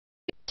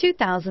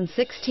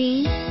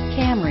2016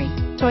 Camry.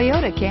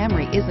 Toyota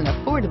Camry is an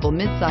affordable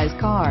midsize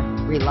car,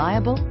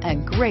 reliable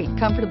and great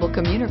comfortable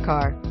commuter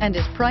car, and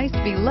is priced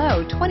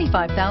below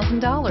 $25,000.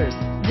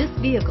 This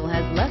vehicle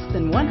has less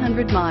than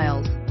 100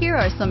 miles. Here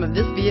are some of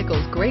this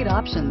vehicle's great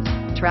options: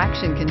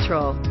 traction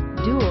control,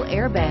 dual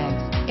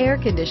airbags, air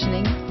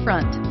conditioning,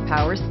 front,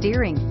 power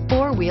steering,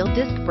 four-wheel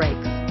disc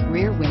brakes,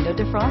 rear window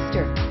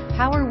defroster,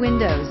 power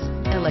windows,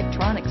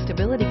 electronic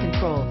stability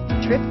control,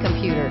 trip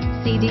computer,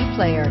 CD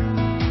player.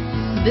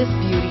 This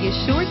beauty is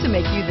sure to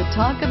make you the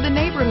talk of the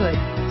neighborhood,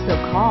 so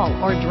call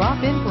or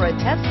drop in for a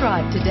test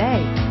drive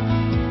today.